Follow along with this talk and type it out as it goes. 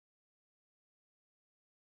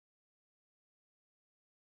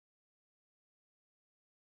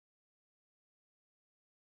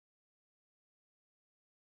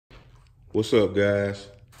What's up, guys?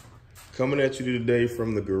 Coming at you today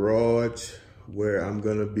from the garage where I'm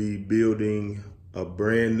gonna be building a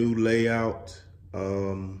brand new layout.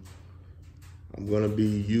 I'm gonna be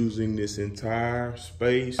using this entire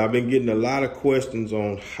space. I've been getting a lot of questions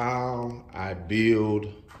on how I build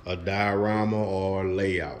a diorama or a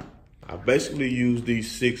layout. I basically use these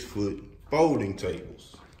 6-foot folding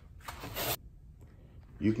tables.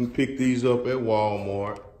 You can pick these up at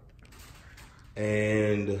Walmart,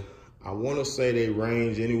 and I want to say they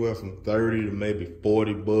range anywhere from 30 to maybe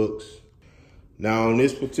 40 bucks. Now on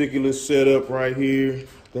this particular setup right here,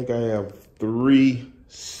 I think I have 3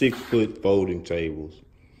 6-foot folding tables.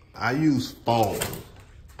 I use foam,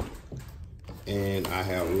 and I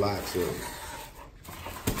have lots of them.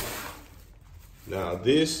 Now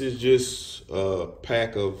this is just a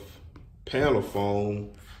pack of panel foam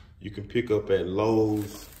you can pick up at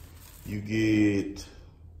Lowe's. You get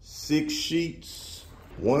 6 sheets.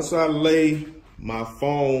 Once I lay my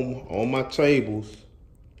foam on my tables,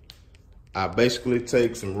 I basically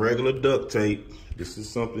take some regular duct tape. This is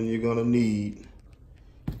something you're gonna need.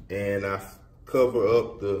 And I cover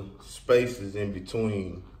up the spaces in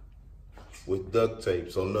between with duct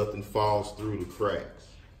tape so nothing falls through the cracks.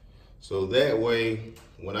 So that way,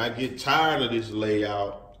 when I get tired of this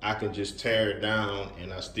layout, I can just tear it down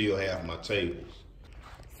and I still have my tables.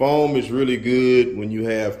 Foam is really good when you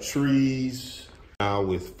have trees. Now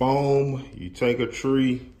with foam, you take a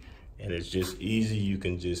tree and it's just easy. You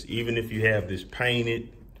can just, even if you have this painted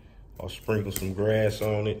or sprinkle some grass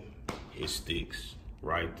on it, it sticks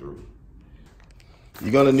right through.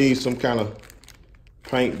 You're gonna need some kind of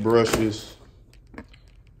paint brushes,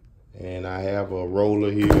 and I have a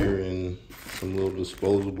roller here and some little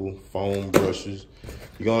disposable foam brushes.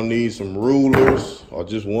 You're gonna need some rulers, or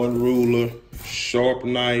just one ruler, sharp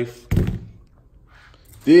knife.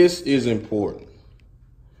 This is important.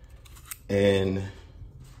 And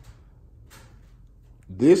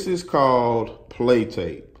this is called play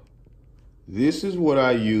tape. This is what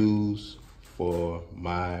I use for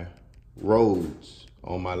my roads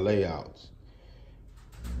on my layouts.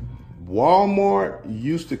 Walmart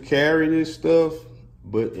used to carry this stuff,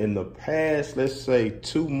 but in the past, let's say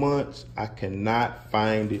 2 months, I cannot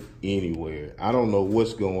find it anywhere. I don't know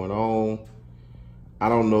what's going on. I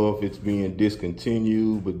don't know if it's being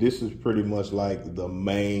discontinued, but this is pretty much like the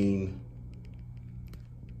main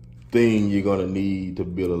thing you're gonna need to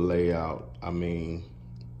build a layout. I mean,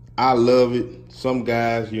 I love it. Some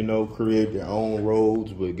guys, you know, create their own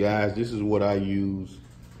roads, but guys, this is what I use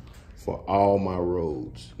for all my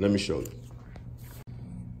roads. Let me show you.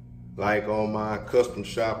 Like on my custom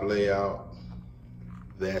shop layout,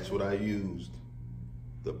 that's what I used,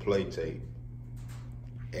 the play tape.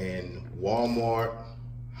 And Walmart,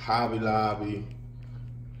 Hobby Lobby,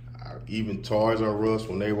 even Toys R Us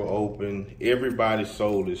when they were open, everybody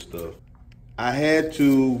sold this stuff. I had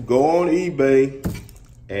to go on eBay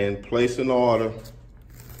and place an order,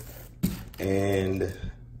 and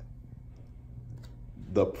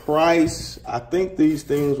the price, I think these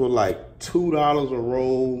things were like $2 a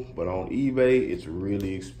roll, but on eBay, it's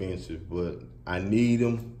really expensive, but I need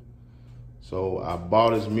them. So I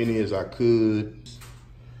bought as many as I could.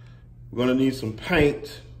 We're gonna need some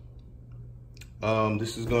paint.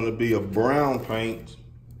 This is gonna be a brown paint.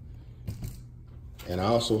 And I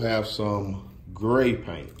also have some gray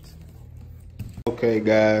paint. Okay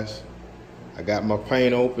guys, I got my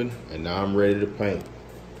paint open and now I'm ready to paint.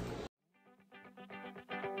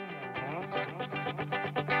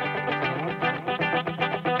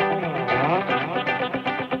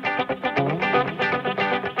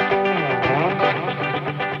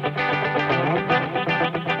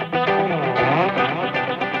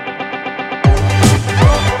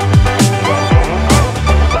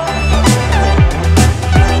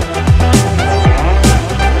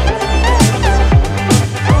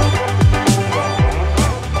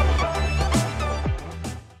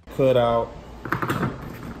 Cut out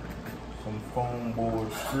some foam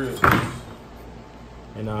board strips,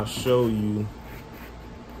 and I'll show you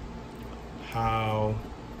how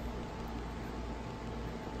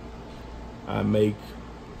I make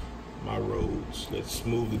my roads. Let's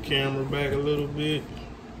move the camera back a little bit.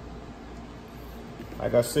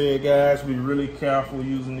 Like I said, guys, be really careful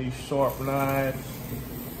using these sharp knives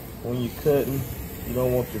when you're cutting. You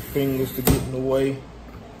don't want your fingers to get in the way.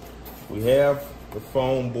 We have the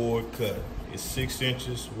foam board cut. It's 6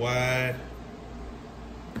 inches wide,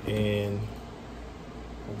 and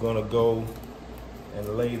we're gonna go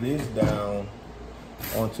and lay this down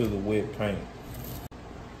onto the wet paint.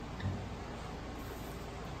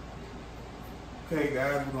 Okay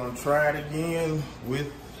guys, we're gonna try it again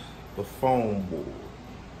with the foam board.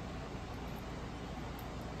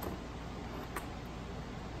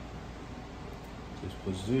 Just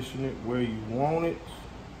position it where you want it.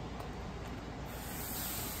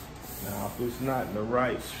 Now, if it's not in the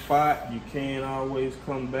right spot, you can always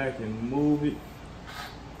come back and move it.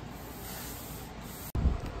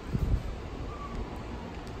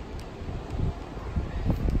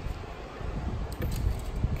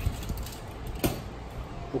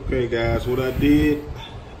 Okay guys, what I did,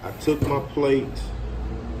 I took my plate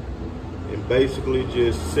and basically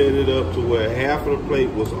just set it up to where half of the plate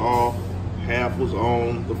was off, half was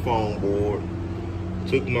on the foam board.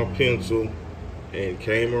 Took my pencil and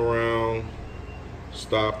came around,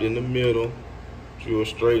 stopped in the middle, drew a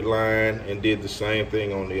straight line, and did the same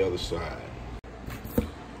thing on the other side.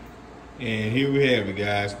 And here we have it,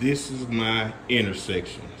 guys. This is my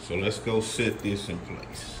intersection. So let's go set this in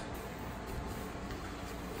place.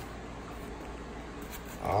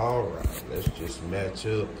 All right, let's just match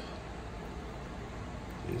up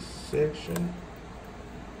this section.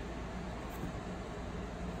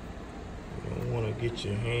 You don't want to get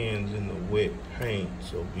your hands in the wet paint,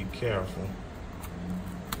 so be careful.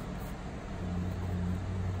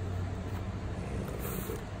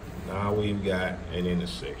 And now we've got an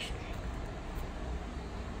intersection.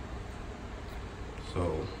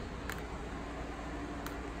 So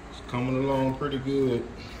it's coming along pretty good.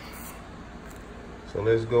 So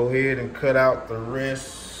let's go ahead and cut out the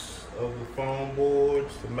rest of the foam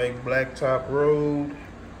boards to make blacktop road.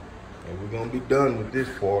 And we're gonna be done with this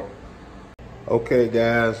part. Okay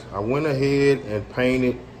guys, I went ahead and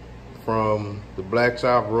painted from the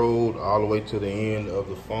blacktop road all the way to the end of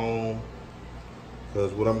the foam.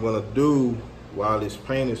 Because what I'm gonna do while this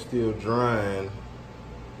paint is still drying,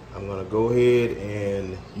 I'm gonna go ahead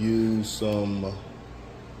and use some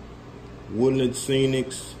Woodland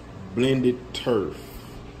Scenics blended turf.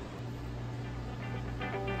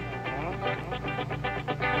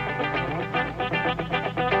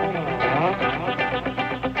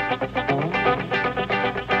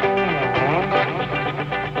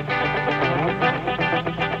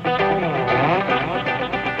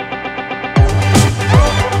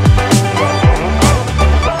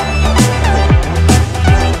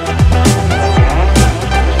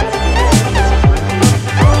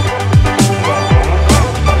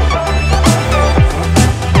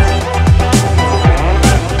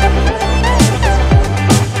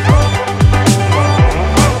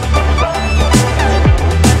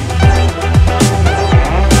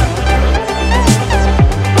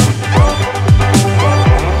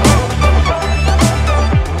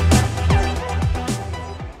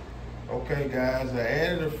 Okay guys, I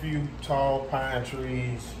added a few tall pine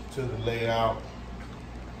trees to the layout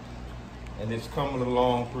and it's coming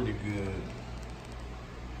along pretty good.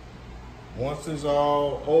 Once it's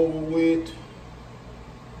all over with,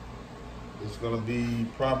 it's gonna be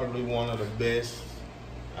probably one of the best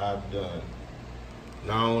I've done.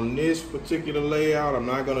 Now on this particular layout, I'm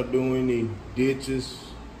not gonna do any ditches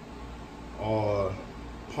or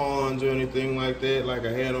ponds or anything like that like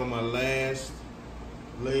I had on my last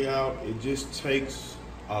layout. It just takes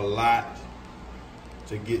a lot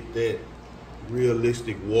to get that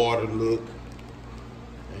realistic water look,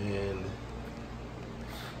 and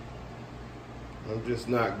I'm just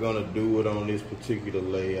not gonna do it on this particular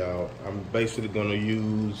layout. I'm basically gonna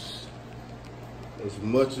use as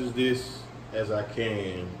much of this as I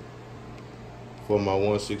can for my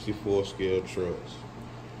 1/64 scale trucks.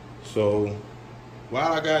 So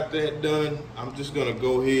while I got that done, I'm just gonna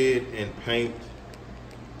go ahead and paint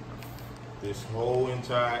this whole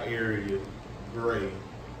entire area gray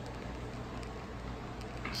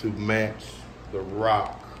to match the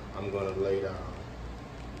rock I'm gonna lay down.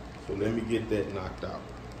 So let me get that knocked out.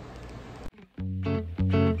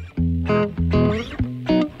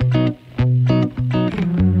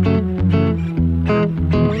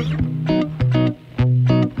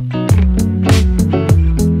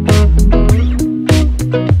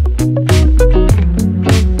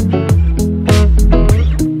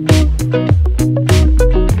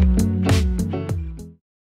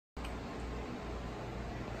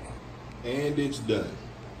 And it's done.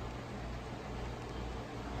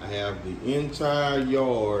 I have the entire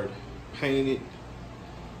yard painted.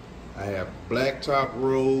 I have blacktop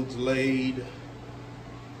roads laid.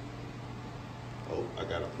 Oh, I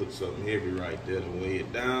gotta put something heavy right there to weigh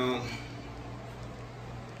it down.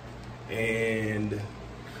 And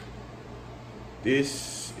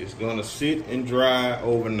this is gonna sit and dry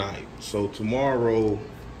overnight. So tomorrow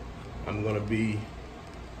I'm gonna be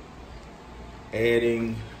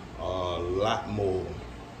adding a lot more.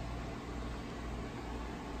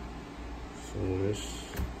 So let's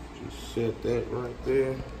just set that right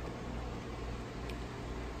there.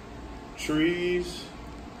 Trees.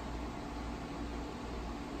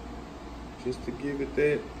 just to give it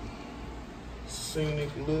that scenic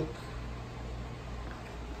look.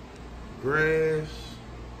 Grass.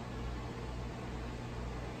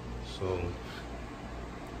 So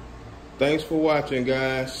thanks for watching,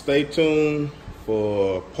 guys. Stay tuned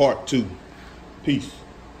for part 2. Peace.